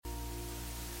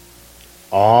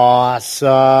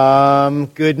Awesome.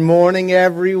 Good morning,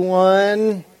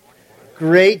 everyone.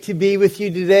 Great to be with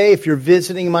you today. If you're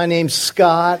visiting, my name's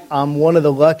Scott. I'm one of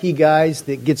the lucky guys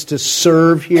that gets to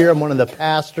serve here. I'm one of the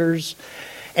pastors.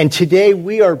 And today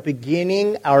we are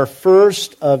beginning our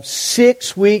first of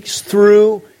 6 weeks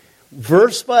through,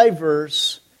 verse by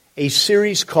verse, a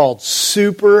series called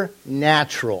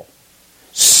Supernatural.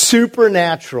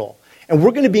 Supernatural. And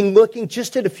we're going to be looking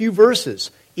just at a few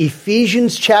verses.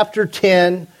 Ephesians chapter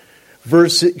 10,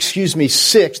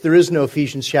 6. There is no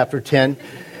Ephesians chapter 10.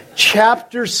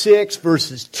 Chapter 6,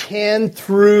 verses 10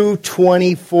 through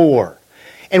 24.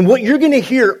 And what you're going to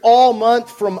hear all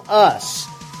month from us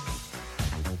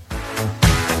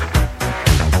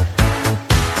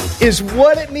is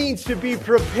what it means to be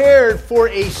prepared for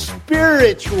a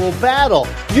spiritual battle.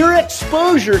 Your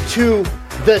exposure to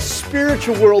the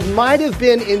spiritual world might have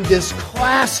been in this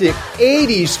classic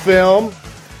 80s film,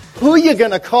 Who You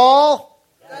Gonna Call?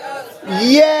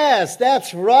 Yes,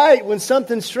 that's right. When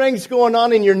something strange's going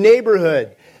on in your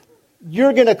neighborhood,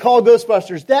 you're going to call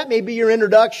Ghostbusters. That may be your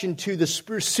introduction to the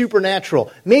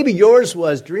supernatural. Maybe yours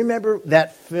was. Do you remember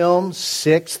that film,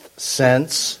 Sixth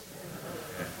Sense?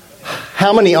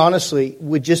 How many, honestly,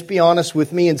 would just be honest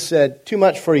with me and said, too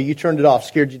much for you, you turned it off,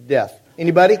 scared you to death?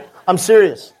 Anybody? I'm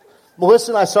serious.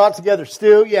 Melissa and I saw it together.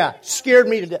 Stu, yeah, scared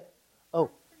me to death.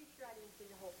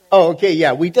 Oh, okay,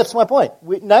 yeah, that's my point.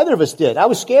 Neither of us did. I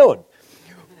was scared.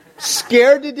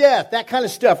 Scared to death. That kind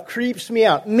of stuff creeps me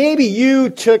out. Maybe you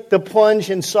took the plunge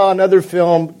and saw another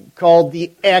film called The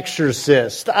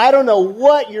Exorcist. I don't know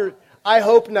what I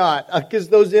hope not, because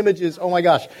those images, oh my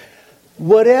gosh.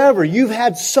 Whatever. You've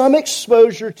had some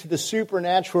exposure to the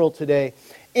supernatural today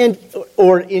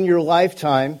or in your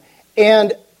lifetime.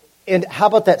 And how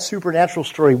about that supernatural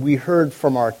story we heard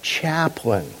from our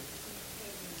chaplain?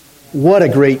 What a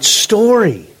great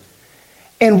story.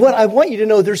 And what I want you to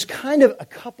know, there's kind of a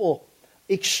couple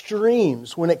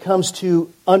extremes when it comes to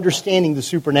understanding the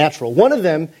supernatural. One of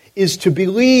them is to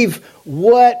believe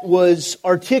what was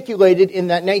articulated in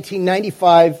that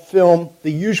 1995 film,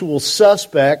 The Usual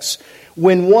Suspects,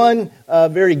 when one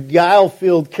very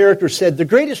guile-filled character said, the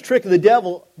greatest trick of the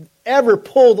devil ever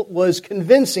pulled was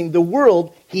convincing the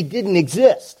world he didn't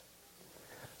exist.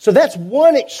 So that's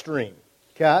one extreme,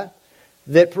 okay,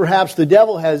 that perhaps the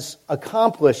devil has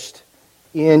accomplished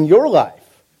in your life.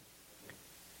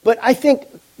 But I think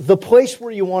the place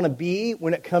where you want to be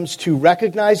when it comes to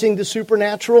recognizing the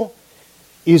supernatural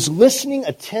is listening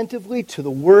attentively to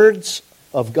the words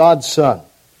of God's Son,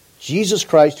 Jesus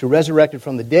Christ, who resurrected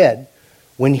from the dead,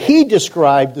 when he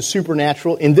described the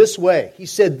supernatural in this way. He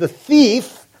said, the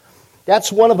thief,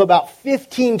 that's one of about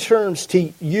 15 terms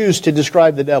to use to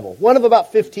describe the devil. One of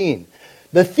about 15.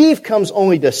 The thief comes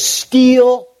only to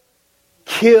steal,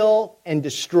 kill, and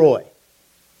destroy.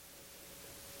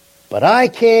 But I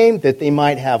came that they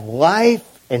might have life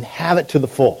and have it to the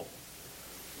full.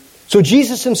 So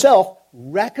Jesus himself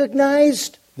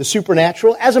recognized the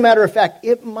supernatural. As a matter of fact,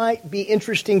 it might be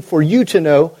interesting for you to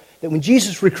know that when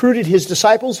Jesus recruited his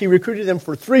disciples, he recruited them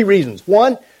for 3 reasons.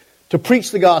 1, to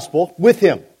preach the gospel with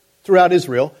him throughout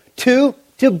Israel. 2,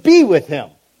 to be with him.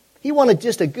 He wanted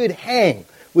just a good hang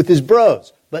with his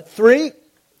bros. But 3,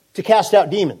 to cast out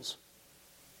demons.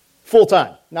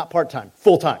 Full-time, not part-time,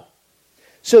 full-time.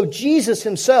 So Jesus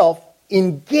himself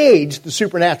engaged the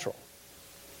supernatural.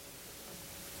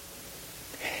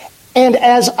 And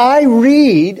as I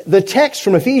read the text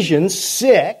from Ephesians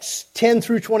 6, 10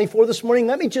 through 24 this morning,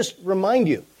 let me just remind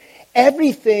you,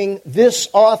 everything this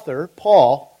author,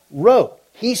 Paul, wrote,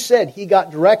 he said he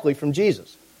got directly from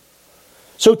Jesus.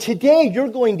 So today you're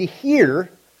going to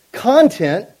hear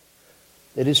content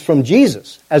that is from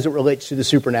Jesus as it relates to the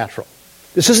supernatural.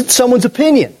 This isn't someone's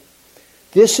opinion.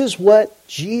 This is what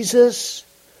Jesus'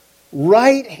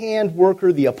 right-hand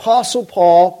worker, the Apostle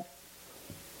Paul,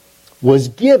 was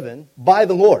given by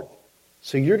the Lord.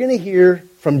 So you're going to hear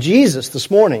from Jesus this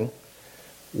morning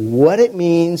what it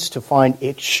means to find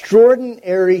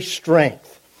extraordinary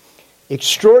strength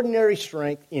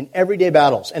in everyday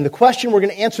battles. And the question we're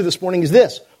going to answer this morning is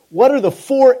this: what are the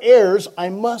 4 errors I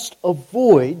must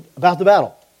avoid about the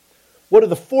battle? What are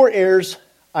the 4 errors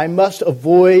I must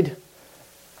avoid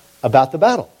about the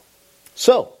battle?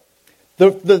 So, the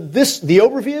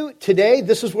overview today,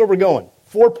 this is where we're going.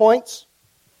 4 points: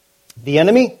 the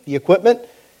enemy, the equipment,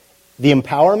 the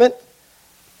empowerment,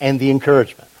 and the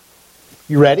encouragement.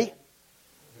 You ready?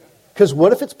 Because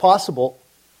what if it's possible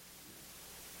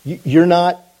you're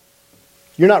not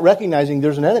recognizing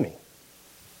there's an enemy?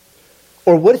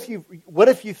 Or what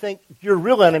if you think your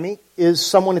real enemy is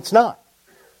someone it's not?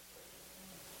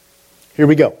 Here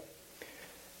we go.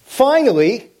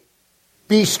 Finally,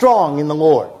 Be strong in the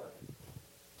Lord.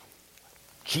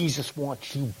 Jesus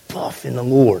wants you buff in the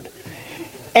Lord.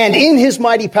 And in his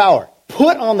mighty power,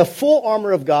 put on the full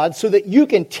armor of God so that you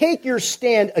can take your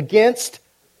stand against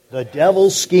the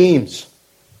devil's schemes.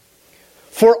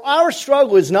 For our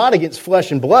struggle is not against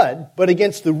flesh and blood, but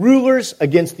against the rulers,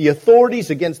 against the authorities,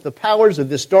 against the powers of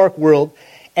this dark world,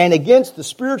 and against the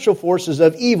spiritual forces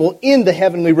of evil in the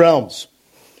heavenly realms.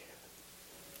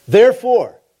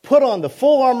 Therefore, put on the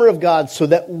full armor of God so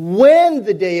that when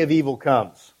the day of evil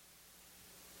comes,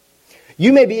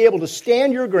 you may be able to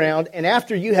stand your ground, and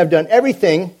after you have done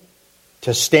everything,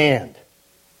 to stand.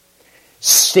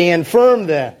 Stand firm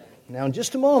then. Now, in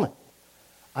just a moment,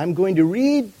 I'm going to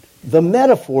read the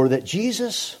metaphor that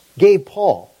Jesus gave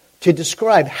Paul to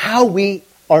describe how we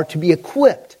are to be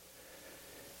equipped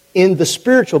in the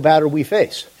spiritual battle we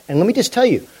face. And let me just tell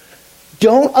you,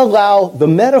 don't allow the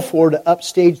metaphor to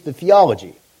upstage the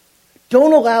theology.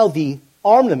 Don't allow the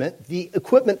armament, the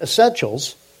equipment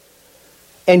essentials,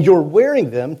 and you're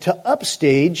wearing them to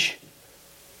upstage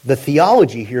the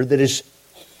theology here that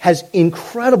has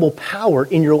incredible power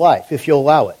in your life, if you'll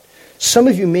allow it. Some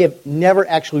of you may have never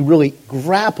actually really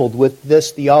grappled with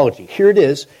this theology. Here it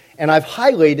is, and I've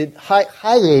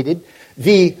highlighted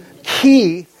the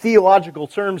key theological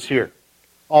terms here.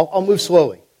 I'll move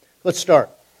slowly. Let's start.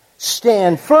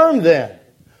 Stand firm then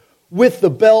with the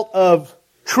belt of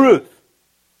truth.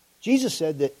 Jesus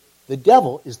said that the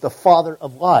devil is the father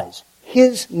of lies.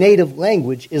 His native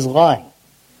language is lying.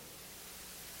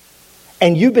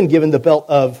 And you've been given the belt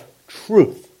of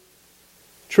truth.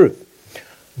 Truth.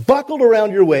 Buckled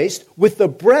around your waist with the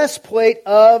breastplate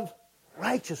of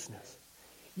righteousness.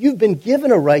 You've been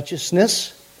given a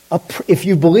righteousness, if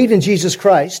you believe in Jesus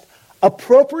Christ,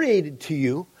 appropriated to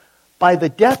you by the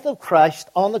death of Christ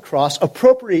on the cross,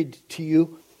 appropriated to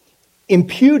you,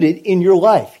 imputed in your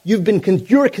life.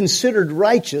 You're considered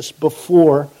righteous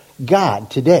before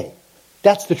God today.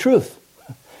 That's the truth.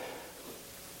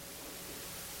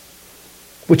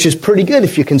 Which is pretty good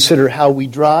if you consider how we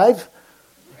drive.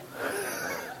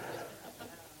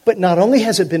 But not only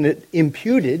has it been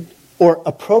imputed or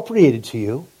appropriated to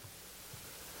you,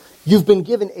 you've been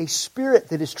given a spirit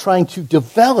that is trying to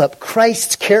develop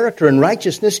Christ's character and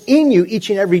righteousness in you each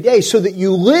and every day so that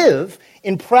you live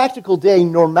in practical day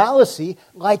normalcy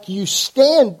like you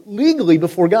stand legally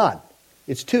before God.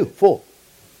 It's full.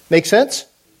 Make sense?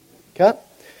 Okay?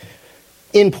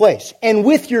 In place. And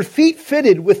with your feet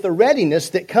fitted with the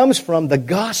readiness that comes from the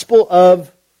gospel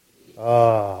of,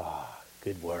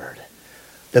 good word.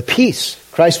 The peace.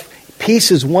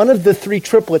 Peace is one of the three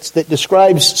triplets that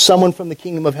describes someone from the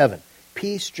kingdom of heaven.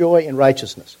 Peace, joy, and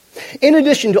righteousness. In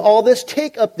addition to all this,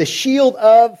 take up the shield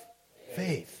of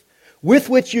faith, with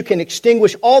which you can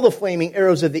extinguish all the flaming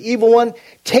arrows of the evil one.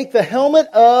 Take the helmet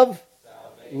of...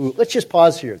 let's just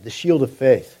pause here. The shield of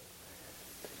faith.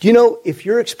 Do you know, if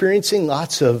you're experiencing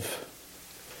lots of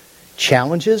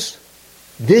challenges,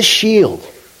 this shield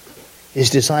is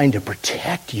designed to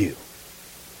protect you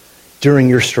during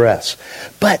your stress.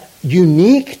 But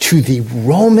unique to the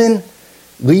Roman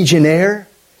legionnaire,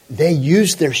 they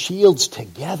used their shields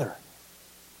together.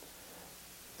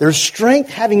 There's strength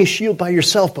having a shield by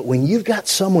yourself, but when you've got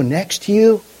someone next to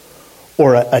you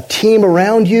or a team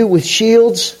around you with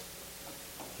shields,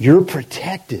 you're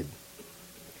protected.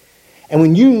 And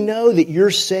when you know that you're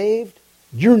saved,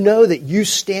 you know that you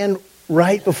stand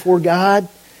right before God,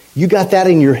 you got that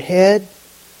in your head,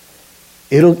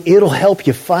 it'll help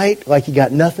you fight like you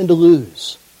got nothing to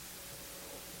lose.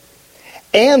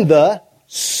 And the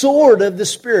sword of the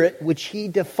Spirit, which he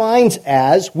defines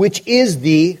as, which is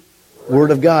the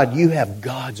Word of God. You have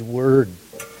God's Word.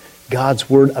 God's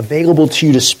Word available to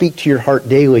you to speak to your heart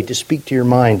daily, to speak to your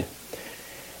mind,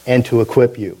 and to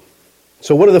equip you.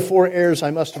 So what are the 4 errors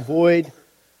I must avoid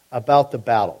about the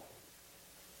battle?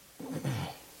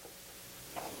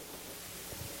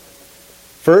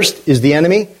 First is the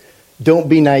enemy. Don't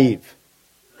be naive.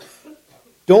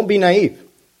 Don't be naive.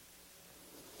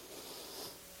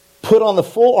 Put on the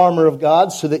full armor of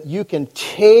God so that you can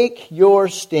take your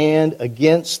stand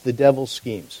against the devil's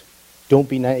schemes. Don't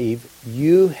be naive.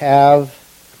 You have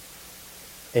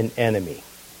an enemy.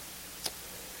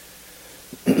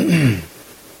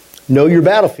 Know your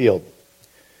battlefield.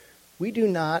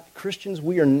 Christians,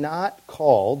 we are not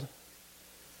called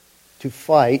to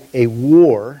fight a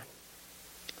war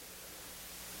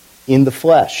in the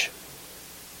flesh.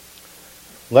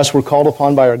 Unless we're called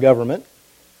upon by our government,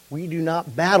 we do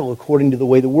not battle according to the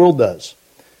way the world does.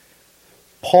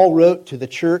 Paul wrote to the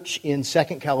church in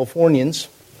 2 Californians,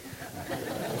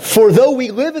 "For though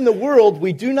we live in the world,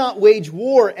 we do not wage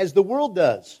war as the world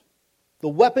does. The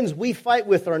weapons we fight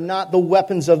with are not the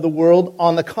weapons of the world.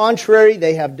 On the contrary,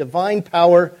 they have divine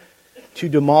power to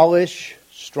demolish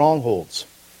strongholds.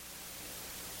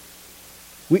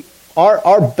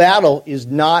 Our battle is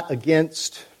not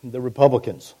against the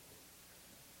Republicans.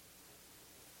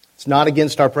 It's not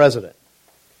against our president.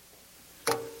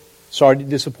 Sorry to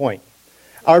disappoint.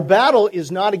 Our battle is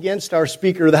not against our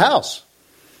Speaker of the House.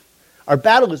 Our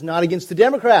battle is not against the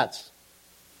Democrats.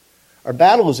 Our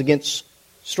battle is against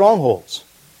strongholds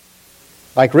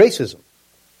like racism,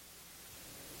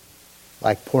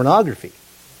 like pornography,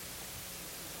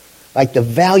 like the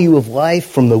value of life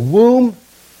from the womb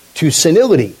to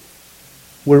senility,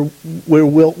 where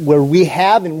we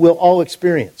have and will all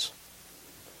experience.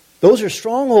 Those are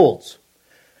strongholds,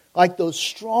 like those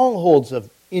strongholds of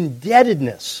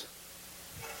indebtedness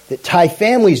that tie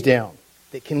families down,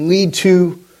 that can lead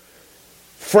to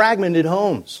fragmented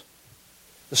homes.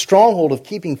 The stronghold of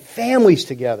keeping families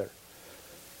together.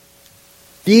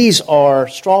 These are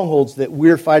strongholds that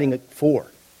we're fighting for,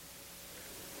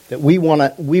 that we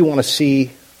want to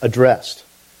see addressed.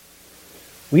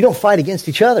 We don't fight against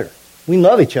each other. We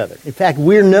love each other. In fact,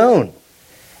 we're known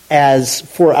as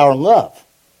for our love.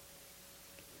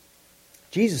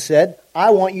 Jesus said, I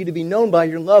want you to be known by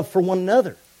your love for one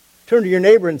another. Turn to your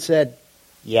neighbor and said,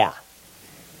 yeah.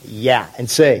 Yeah. And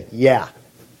say, yeah.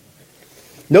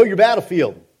 Know your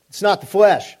battlefield. It's not the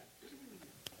flesh.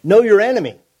 Know your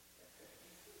enemy.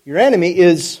 Your enemy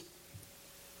is,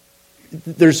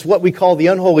 there's what we call the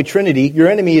unholy trinity. Your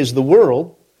enemy is the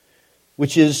world,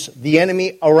 which is the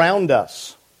enemy around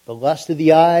us. The lust of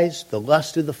the eyes, the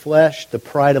lust of the flesh, the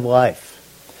pride of life.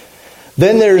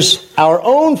 Then there's our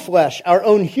own flesh, our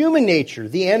own human nature,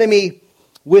 the enemy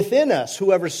within us.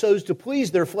 Whoever sows to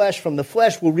please their flesh from the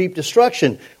flesh will reap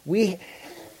destruction.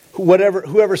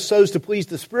 Whoever sows to please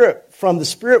the Spirit from the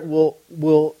Spirit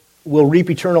will reap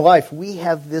eternal life. We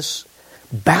have this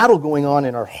battle going on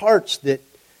in our hearts that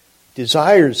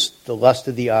desires the lust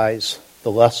of the eyes,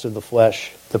 the lust of the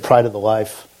flesh, the pride of the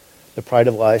life, the pride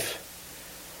of life.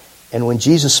 And when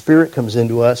Jesus' Spirit comes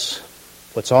into us,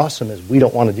 what's awesome is we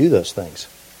don't want to do those things.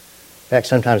 In fact,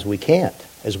 sometimes we can't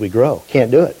as we grow. Can't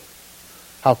do it.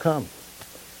 How come?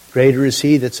 Greater is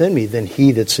He that's in me than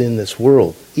he that's in this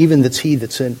world. Even that's he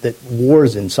that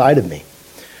wars inside of me.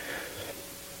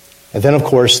 And then, of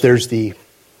course, there's the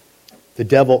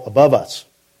devil above us.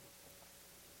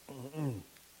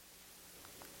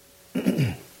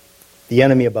 The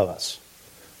enemy above us.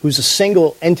 Who's a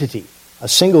single entity. A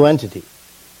single entity.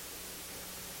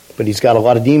 But he's got a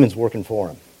lot of demons working for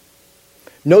him.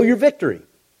 Know your victory.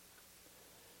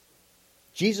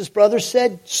 Jesus' brother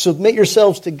said, submit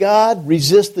yourselves to God,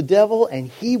 resist the devil, and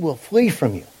he will flee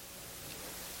from you.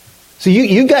 So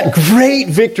you've got great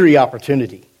victory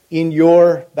opportunity in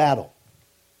your battle.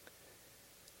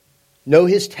 Know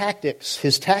his tactics.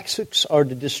 His tactics are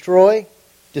to destroy,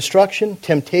 destruction,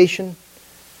 temptation,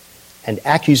 and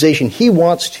accusation. He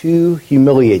wants to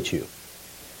humiliate you.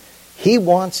 He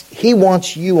wants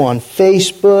you on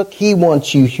Facebook. He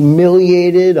wants you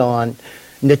humiliated on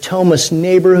Natomas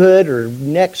Neighborhood or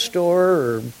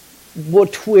Nextdoor or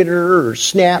Twitter or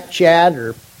Snapchat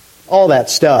or all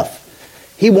that stuff.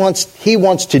 He wants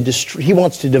to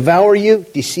devour you,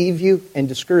 deceive you, and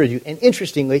discourage you. And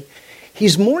interestingly,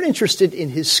 he's more interested in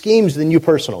his schemes than you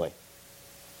personally.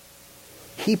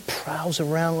 He prowls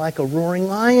around like a roaring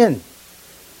lion.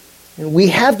 And we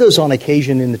have those on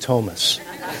occasion in Natomas.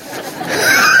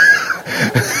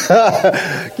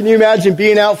 Can you imagine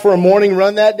being out for a morning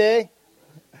run that day?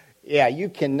 Yeah, you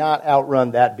cannot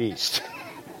outrun that beast.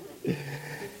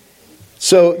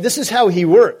 So this is how he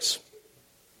works.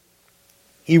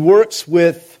 He works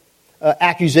with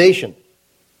accusation.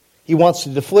 He wants to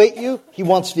deflate you. He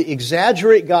wants to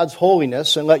exaggerate God's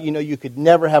holiness and let you know you could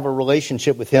never have a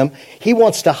relationship with Him. He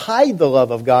wants to hide the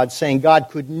love of God, saying God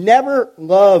could never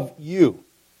love you.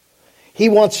 He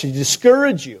wants to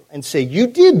discourage you and say, you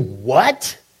did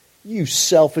what? You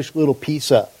selfish little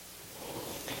piece of.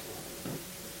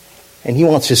 And he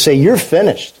wants to say, you're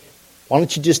finished. Why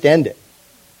don't you just end it?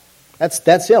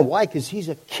 That's him. Why? Because he's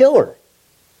a killer.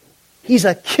 He's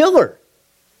a killer.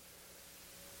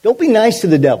 Don't be nice to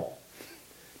the devil.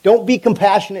 Don't be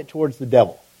compassionate towards the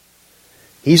devil.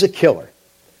 He's a killer.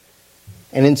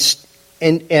 And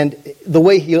the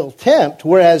way he'll tempt,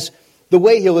 whereas the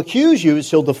way he'll accuse you is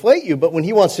he'll deflate you, but when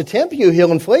he wants to tempt you,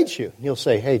 he'll inflate you. He'll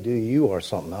say, hey, dude, you are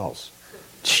something else.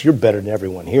 You're better than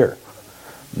everyone here.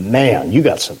 Man, you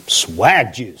got some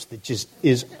swag juice that just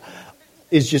is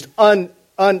just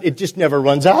it just never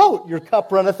runs out. Your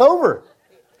cup runneth over.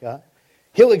 God.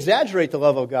 He'll exaggerate the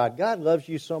love of God. God loves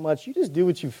you so much, you just do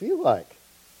what you feel like.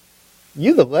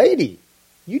 You the lady.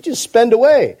 You just spend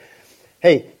away.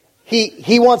 Hey,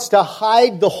 he wants to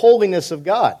hide the holiness of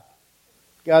God.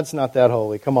 God's not that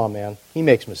holy. Come on, man. He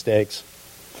makes mistakes.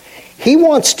 He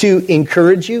wants to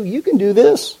encourage you. You can do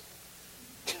this.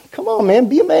 Come on, man.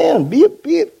 Be a man.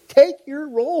 Take your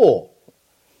role.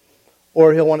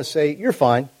 Or he'll want to say, you're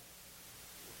fine.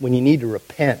 When you need to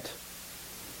repent.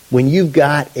 When you've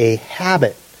got a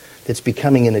habit that's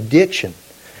becoming an addiction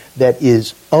that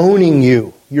is owning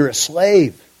you. You're a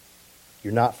slave.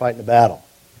 You're not fighting a battle.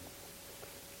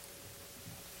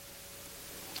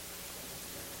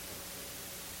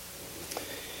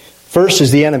 First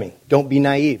is the enemy. Don't be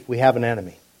naive. We have an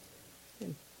enemy.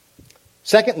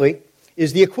 Secondly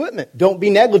is the equipment. Don't be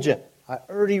negligent. I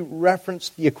already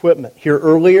referenced the equipment here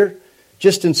earlier.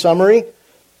 Just in summary,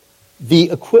 the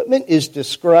equipment is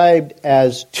described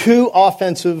as 2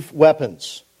 offensive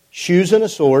weapons, shoes and a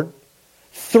sword.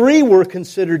 3 were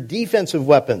considered defensive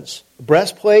weapons,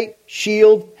 breastplate,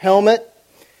 shield, helmet.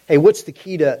 Hey, what's the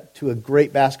key to a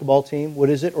great basketball team? What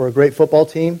is it? Or a great football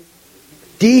team?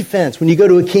 Defense. When you go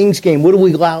to a Kings game, what do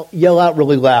we yell out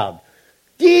really loud?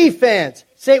 Defense.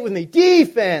 Say it with me.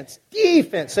 Defense.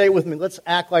 Defense. Say it with me. Let's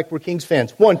act like we're Kings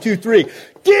fans. 1, 2, 3.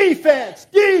 Defense.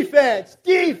 Defense.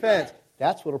 Defense.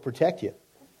 That's what will protect you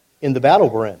in the battle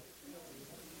we're in.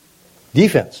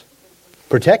 Defense.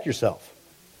 Protect yourself.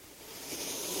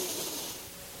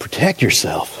 Protect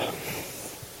yourself.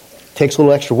 It takes a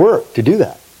little extra work to do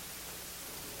that.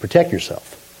 Protect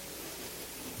yourself.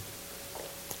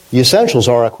 The essentials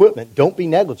are equipment. Don't be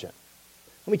negligent.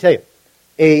 Let me tell you,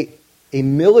 a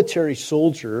military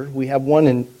soldier, we have one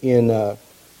in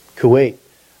Kuwait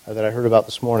that I heard about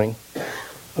this morning.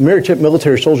 A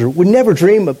military soldier would never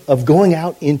dream of going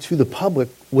out into the public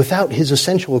without his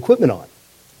essential equipment on.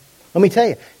 Let me tell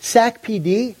you, SAC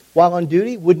PD, while on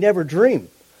duty, would never dream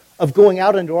of going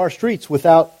out into our streets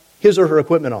without his or her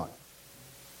equipment on.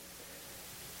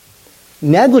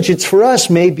 Negligence for us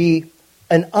may be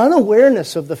an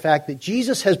unawareness of the fact that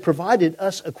Jesus has provided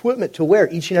us equipment to wear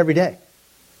each and every day.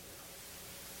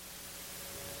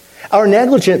 Our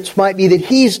negligence might be that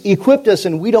He's equipped us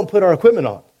and we don't put our equipment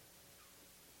on.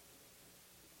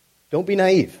 Don't be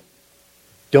naive.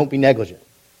 Don't be negligent.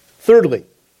 Thirdly,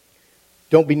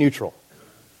 don't be neutral.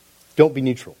 Don't be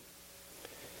neutral.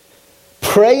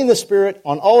 Pray in the Spirit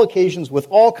on all occasions with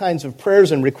all kinds of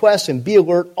prayers and requests, and be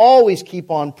alert. Always keep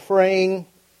on praying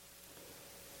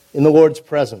in the Lord's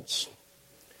presence.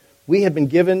 We have been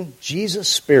given Jesus'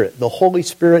 Spirit, the Holy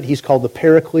Spirit. He's called the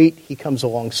Paraclete. He comes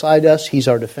alongside us. He's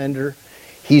our defender.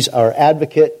 He's our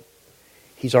advocate.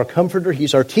 He's our comforter.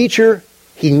 He's our teacher.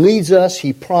 He leads us.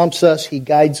 He prompts us. He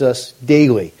guides us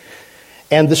daily.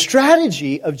 And the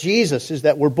strategy of Jesus is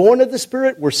that we're born of the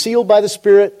Spirit. We're sealed by the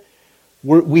Spirit.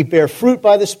 We bear fruit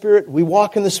by the Spirit. We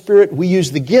walk in the Spirit. We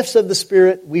use the gifts of the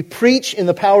Spirit. We preach in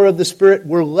the power of the Spirit.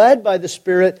 We're led by the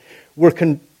Spirit. We're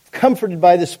comforted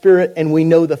by the Spirit. And we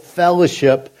know the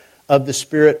fellowship of the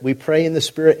Spirit. We pray in the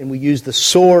Spirit, and we use the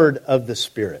sword of the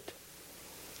Spirit.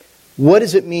 What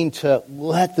does it mean to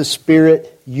let the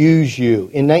Spirit use you?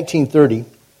 In 1930,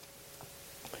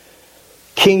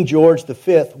 King George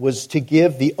V was to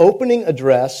give the opening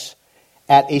address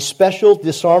at a special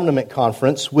disarmament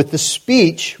conference with the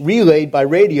speech relayed by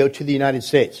radio to the United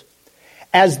States.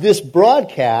 As this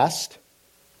broadcast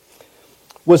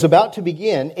was about to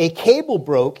begin, a cable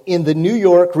broke in the New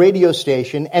York radio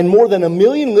station, and more than 1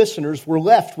 million listeners were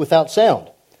left without sound.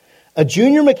 A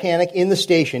junior mechanic in the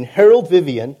station, Harold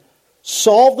Vivian,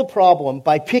 solved the problem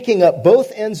by picking up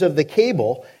both ends of the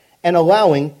cable and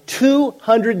allowing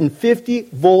 250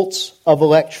 volts of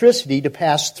electricity to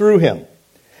pass through him.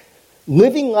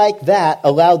 Living like that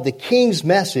allowed the King's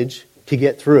message to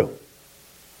get through.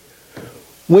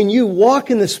 When you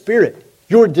walk in the Spirit,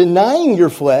 you're denying your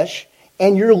flesh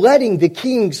and you're letting the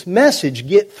King's message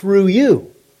get through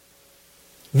you.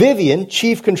 Vivian,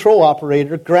 chief control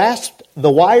operator, grasped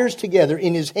the wires together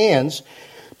in his hands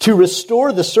to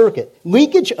restore the circuit.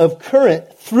 Leakage of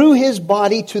current through his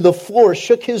body to the floor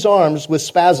shook his arms with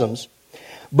spasms,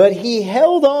 but he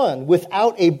held on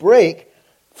without a break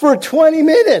for 20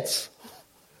 minutes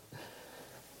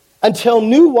until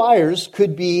new wires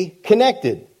could be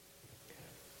connected.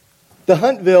 The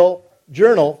Huntsville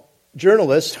Daily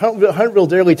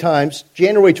Times,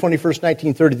 January 21st,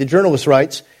 1930, the journalist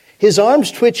writes, his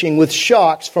arms twitching with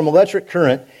shocks from electric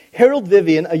current, Harold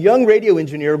Vivian, a young radio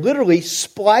engineer, literally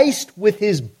spliced with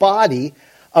his body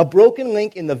a broken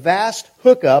link in the vast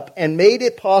hookup and made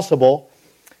it possible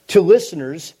to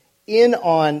listeners in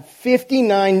on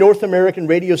 59 North American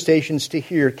radio stations to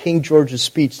hear King George's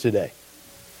speech today.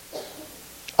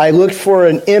 I looked for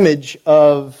an image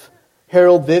of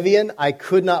Harold Vivian. I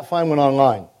could not find one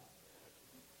online.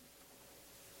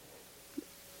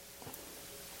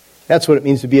 That's what it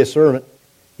means to be a servant.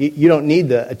 You don't need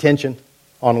the attention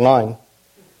online.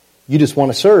 You just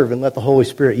want to serve and let the Holy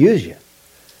Spirit use you.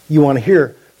 You want to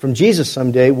hear from Jesus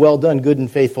someday, well done, good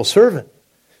and faithful servant.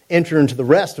 Enter into the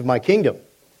rest of my kingdom.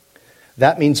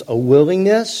 That means a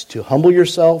willingness to humble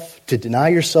yourself, to deny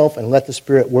yourself, and let the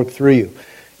Spirit work through you.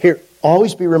 Here,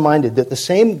 always be reminded that the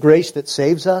same grace that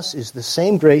saves us is the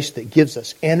same grace that gives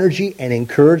us energy and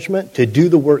encouragement to do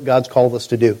the work God's called us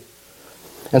to do.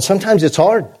 And sometimes it's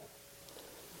hard.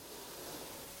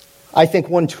 I think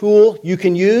one tool you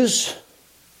can use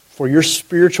for your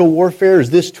spiritual warfare is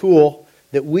this tool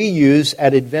that we use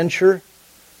at Adventure.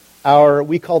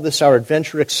 We call this our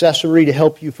Adventure accessory to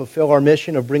help you fulfill our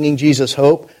mission of bringing Jesus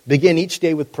hope. Begin each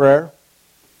day with prayer.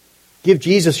 Give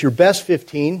Jesus your best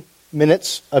 15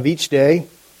 minutes of each day.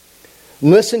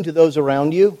 Listen to those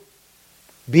around you.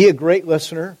 Be a great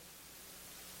listener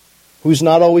who's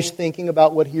not always thinking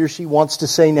about what he or she wants to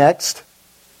say next.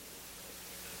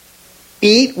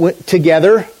 Eat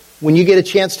together. When you get a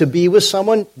chance to be with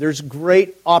someone, there's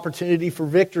great opportunity for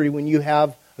victory when you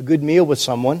have a good meal with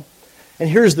someone. And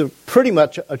here's pretty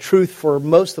much a truth for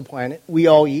most of the planet. We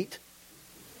all eat.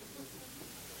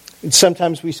 And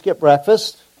sometimes we skip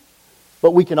breakfast.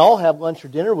 But we can all have lunch or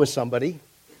dinner with somebody.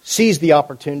 Seize the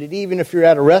opportunity. Even if you're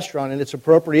at a restaurant and it's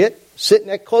appropriate, sit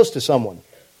next close to someone.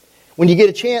 When you get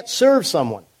a chance, serve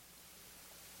someone.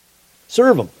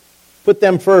 Serve them. Put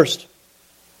them first.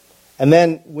 And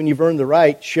then, when you've earned the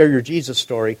right, share your Jesus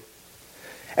story.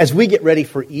 As we get ready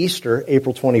for Easter,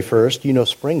 April 21st, you know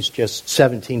spring's just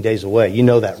 17 days away. You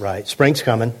know that, right? Spring's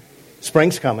coming.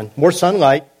 Spring's coming. More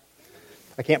sunlight.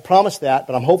 I can't promise that,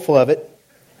 but I'm hopeful of it.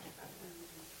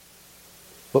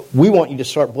 But we want you to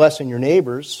start blessing your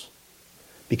neighbors,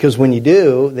 because when you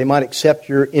do, they might accept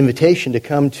your invitation to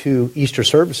come to Easter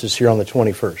services here on the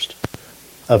 21st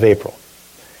of April.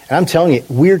 And I'm telling you,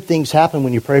 weird things happen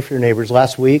when you pray for your neighbors.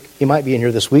 Last week, he might be in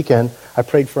here this weekend, I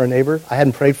prayed for a neighbor I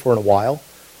hadn't prayed for in a while.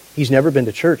 He's never been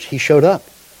to church. He showed up.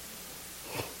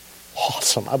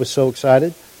 Awesome. I was so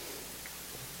excited.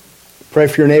 Pray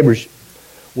for your neighbors.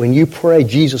 When you pray,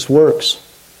 Jesus works.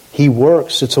 He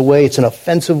works. It's an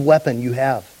offensive weapon you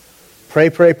have. Pray,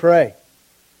 pray, pray.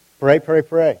 Pray, pray,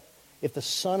 pray. If the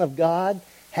Son of God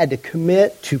had to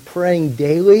commit to praying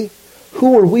daily,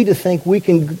 who are we to think we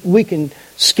can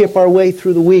skip our way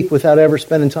through the week without ever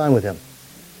spending time with Him?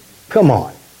 Come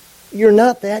on. You're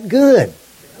not that good.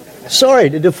 Sorry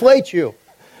to deflate you.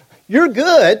 You're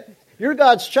good. You're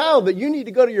God's child, but you need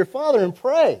to go to your Father and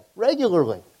pray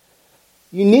regularly.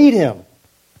 You need Him.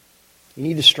 You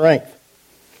need His strength.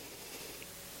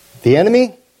 The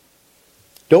enemy,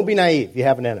 don't be naive. You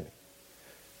have an enemy.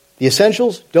 The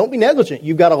essentials, don't be negligent.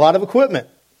 You've got a lot of equipment.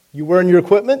 You wearing your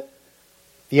equipment?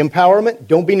 The empowerment,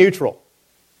 don't be neutral.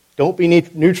 Don't be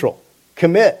neutral.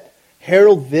 Commit.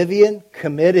 Harold Vivian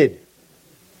committed.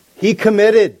 He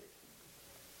committed.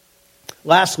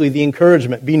 Lastly, the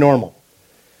encouragement, be normal.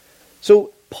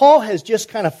 So Paul has just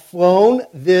kind of flown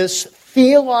this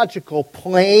theological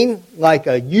plane like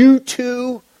a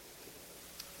U-2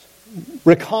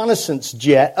 reconnaissance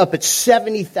jet up at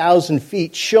 70,000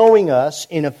 feet, showing us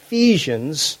in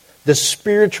Ephesians the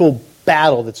spiritual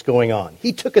battle that's going on.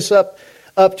 He took us up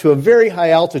to a very high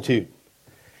altitude.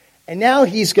 And now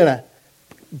he's going to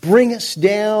bring us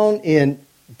down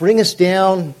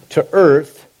to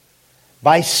earth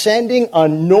by sending a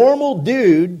normal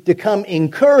dude to come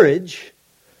encourage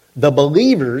the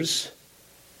believers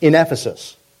in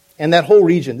Ephesus and that whole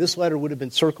region. This letter would have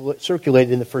been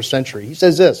circulated in the first century. He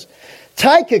says this: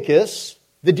 Tychicus,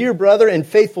 the dear brother and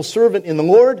faithful servant in the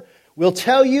Lord, will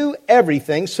tell you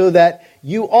everything so that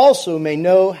you also may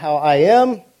know how I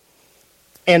am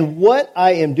and what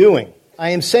I am doing.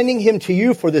 I am sending him to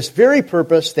you for this very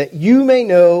purpose, that you may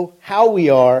know how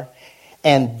we are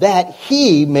and that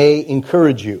he may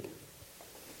encourage you.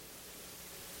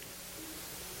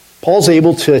 Paul's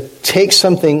able to take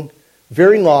something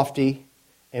very lofty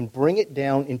and bring it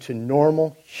down into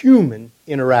normal human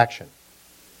interaction.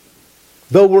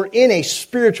 Though we're in a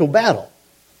spiritual battle,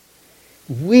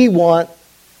 we want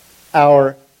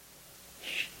our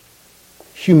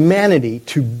humanity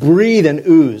to breathe and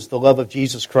ooze the love of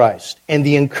Jesus Christ and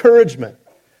the encouragement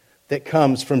that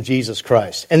comes from Jesus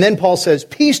Christ. And then Paul says,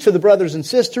 peace to the brothers and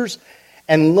sisters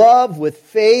and love with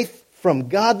faith from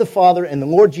God the Father and the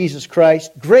Lord Jesus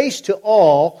Christ. Grace to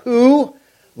all who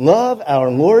love our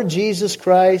Lord Jesus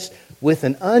Christ with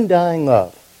an undying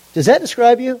love. Does that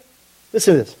describe you?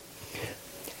 Listen to this.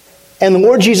 And the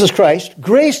Lord Jesus Christ,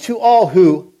 grace to all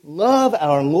who love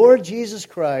our Lord Jesus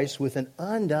Christ with an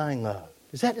undying love.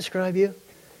 Does that describe you?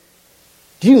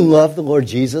 Do you love the Lord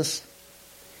Jesus?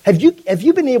 Have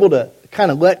you been able to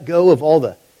kind of let go of all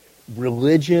the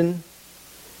religion,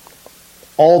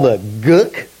 all the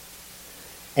gook,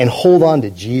 and hold on to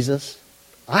Jesus?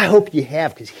 I hope you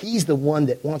have, because he's the one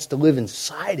that wants to live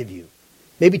inside of you.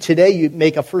 Maybe today you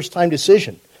make a first-time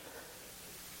decision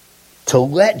to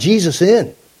let Jesus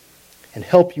in and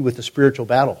help you with the spiritual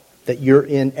battle that you're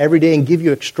in every day and give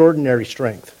you extraordinary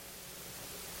strength.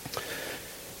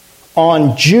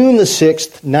 On June the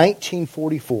 6th,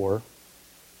 1944,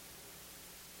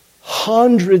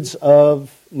 hundreds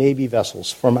of Navy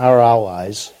vessels from our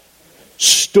allies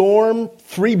stormed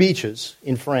 3 beaches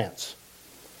in France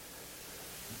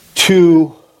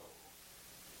to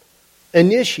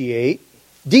initiate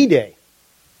D-Day.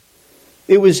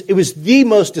 It was the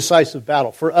most decisive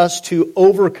battle for us to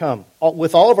overcome,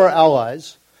 with all of our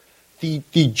allies,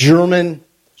 the German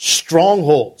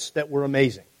strongholds that were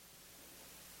amazing.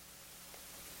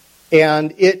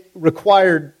 And it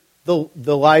required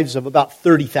the lives of about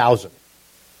 30,000.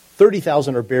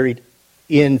 30,000 are buried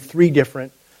in 3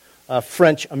 different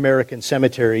French-American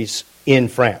cemeteries in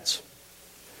France.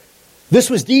 This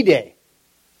was D-Day.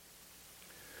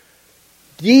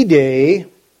 D-Day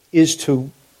is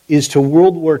to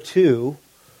World War II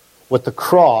what the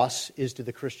cross is to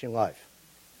the Christian life.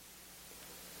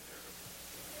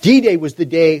 D-Day was the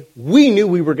day we knew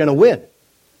we were going to win.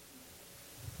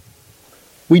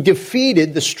 We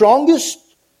defeated the strongest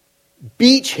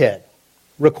beachhead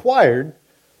required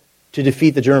to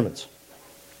defeat the Germans.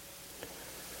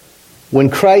 When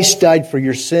Christ died for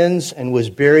your sins and was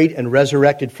buried and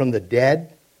resurrected from the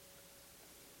dead,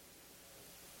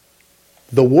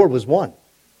 the war was won.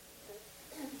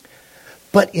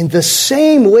 But in the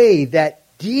same way that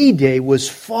D-Day was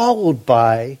followed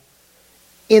by,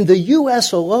 in the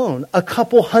U.S. alone, a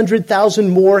couple 100,000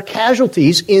 more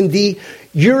casualties in the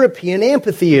European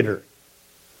amphitheater.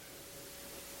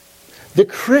 The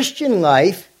Christian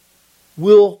life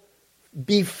will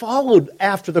be followed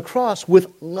after the cross with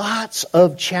lots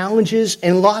of challenges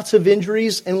and lots of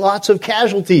injuries and lots of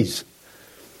casualties.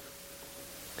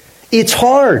 It's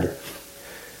hard.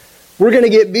 We're going to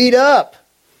get beat up.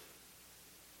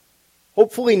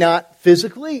 Hopefully not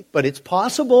physically, but it's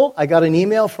possible. I got an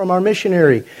email from our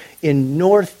missionary in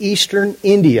northeastern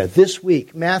India this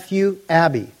week, Matthew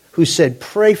Abbey, who said,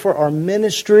 pray for our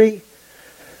ministry.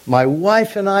 My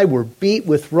wife and I were beat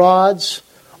with rods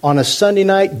on a Sunday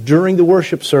night during the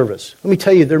worship service. Let me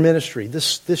tell you their ministry.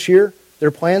 This year,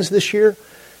 their plans this year,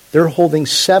 they're holding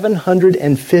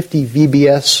 750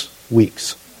 VBS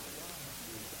weeks.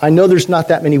 I know there's not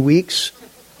that many weeks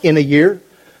in a year,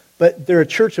 but they're a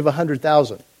church of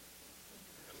 100,000.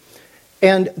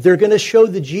 And they're going to show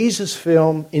the Jesus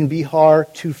film in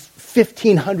Bihar to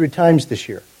 1,500 times this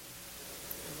year.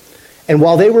 And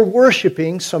while they were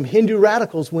worshiping, some Hindu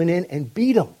radicals went in and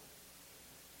beat them.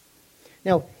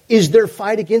 Now, is their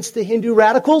fight against the Hindu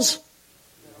radicals?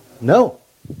 No.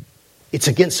 It's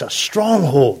against a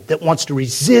stronghold that wants to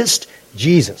resist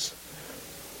Jesus.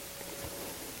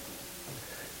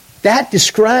 That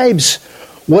describes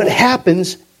what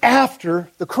happens after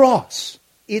the cross.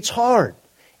 It's hard.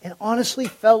 And honestly,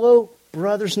 fellow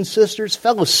brothers and sisters,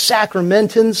 fellow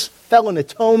Sacramentans, fellow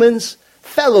Natomans,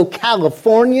 fellow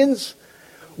Californians,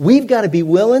 we've got to be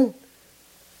willing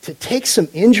to take some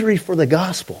injury for the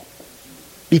gospel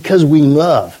because we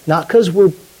love, not because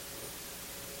we're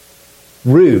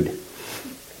rude,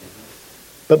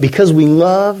 but because we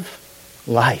love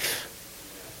life.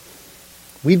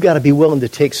 We've got to be willing to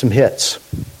take some hits.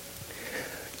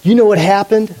 You know what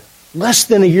happened? Less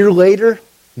than a year later,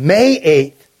 May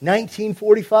 8th,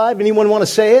 1945. Anyone want to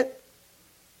say it?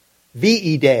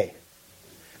 VE Day.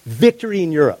 Victory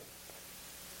in Europe.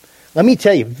 Let me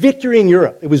tell you, victory in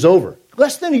Europe. It was over.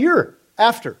 Less than a year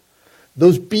after.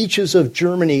 Those beaches of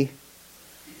Germany,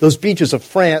 those beaches of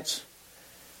France,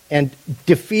 and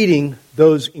defeating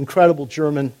those incredible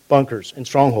German bunkers and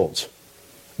strongholds.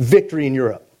 Victory in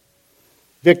Europe.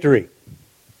 Victory.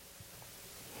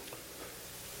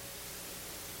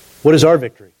 What is our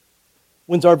victory?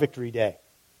 When's our victory day?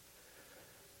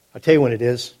 I'll tell you when it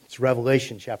is. It's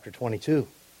Revelation chapter 22.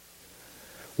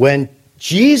 When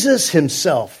Jesus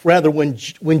himself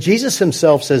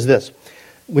says this,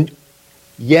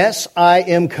 yes, I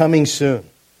am coming soon.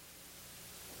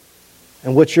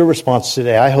 And what's your response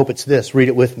today? I hope it's this. Read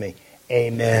it with me.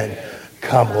 Amen.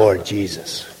 Come, Lord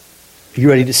Jesus. Are you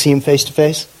ready to see him face to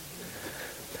face?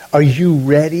 Are you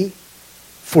ready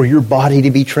for your body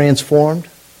to be transformed?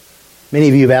 Many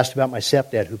of you have asked about my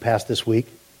stepdad who passed this week.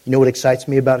 You know what excites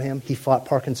me about him? He fought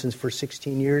Parkinson's for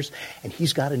 16 years, and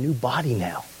he's got a new body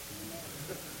now.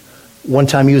 One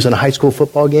time he was in a high school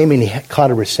football game, and he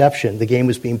caught a reception. The game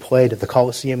was being played at the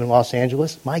Coliseum in Los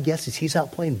Angeles. My guess is he's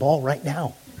out playing ball right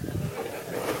now.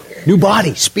 New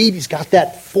body, speed. He's got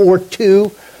that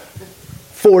 4.2,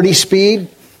 40 speed.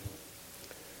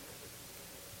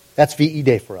 That's VE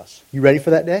Day for us. You ready for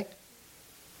that day?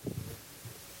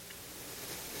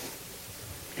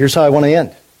 Here's how I want to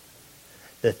end.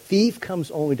 The thief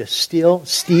comes only to steal,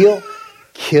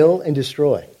 kill, and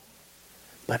destroy.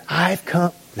 But I've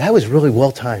come. That was really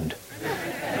well timed.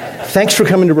 Thanks for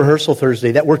coming to rehearsal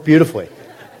Thursday. That worked beautifully.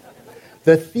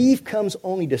 The thief comes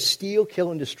only to steal, kill,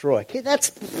 and destroy. Okay,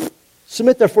 that's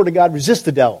submit therefore to God, resist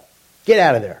the devil. Get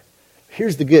out of there.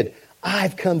 Here's the good.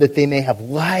 I've come that they may have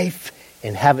life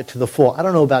and have it to the full. I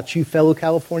don't know about you, fellow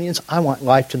Californians. I want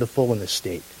life to the full in this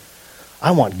state.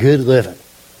 I want good living.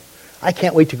 I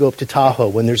can't wait to go up to Tahoe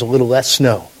when there's a little less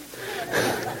snow.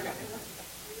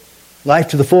 Life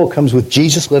to the full comes with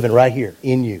Jesus living right here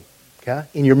in you. Okay?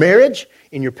 In your marriage,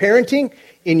 in your parenting,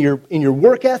 in your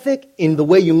work ethic, in the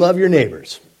way you love your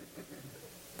neighbors.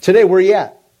 Today, where are you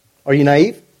at? Are you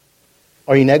naive?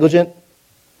 Are you negligent?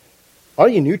 Are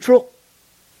you neutral?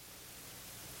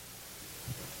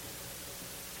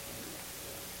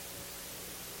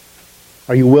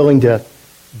 Are you willing to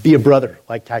be a brother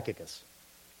like Tychicus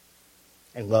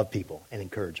and love people and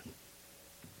encourage them?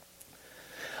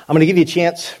 I'm going to give you a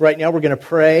chance right now. We're going to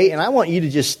pray, and I want you to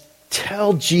just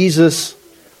tell Jesus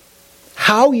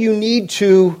how you need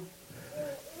to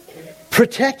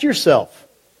protect yourself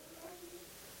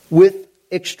with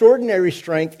extraordinary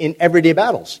strength in everyday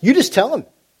battles. You just tell him.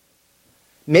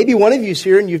 Maybe one of you's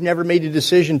here and you've never made a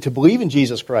decision to believe in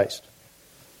Jesus Christ.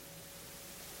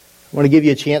 I want to give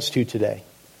you a chance to today.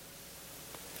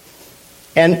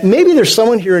 And maybe there's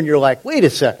someone here and you're like, wait a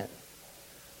second.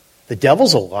 The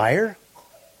devil's a liar?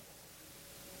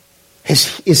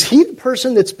 Is he the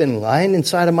person that's been lying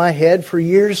inside of my head for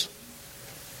years?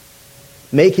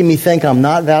 Making me think I'm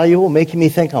not valuable, making me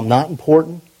think I'm not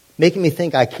important, making me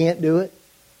think I can't do it?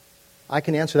 I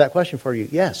can answer that question for you.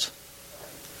 Yes.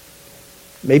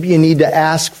 Maybe you need to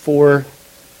ask for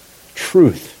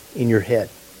truth in your head.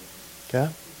 Okay?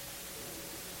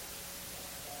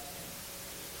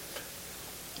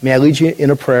 May I lead you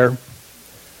in a prayer,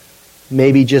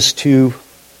 maybe just to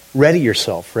ready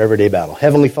yourself for everyday battle.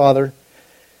 Heavenly Father,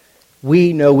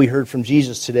 we know we heard from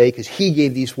Jesus today because he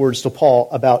gave these words to Paul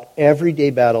about everyday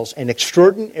battles and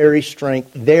extraordinary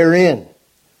strength therein.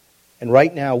 And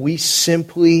right now we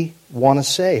simply want to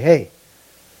say, hey,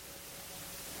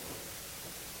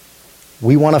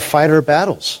 we want to fight our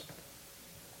battles.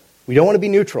 We don't want to be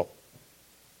neutral.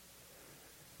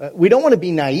 We don't want to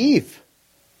be naive.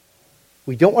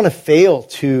 We don't want to fail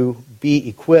to be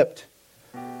equipped.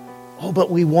 Oh,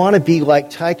 but we want to be like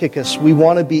Tychicus. We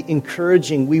want to be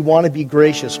encouraging. We want to be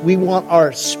gracious. We want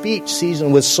our speech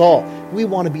seasoned with salt. We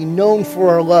want to be known for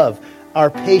our love, our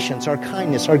patience, our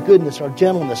kindness, our goodness, our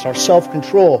gentleness, our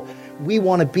self-control. We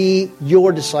want to be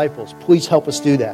your disciples. Please help us do that.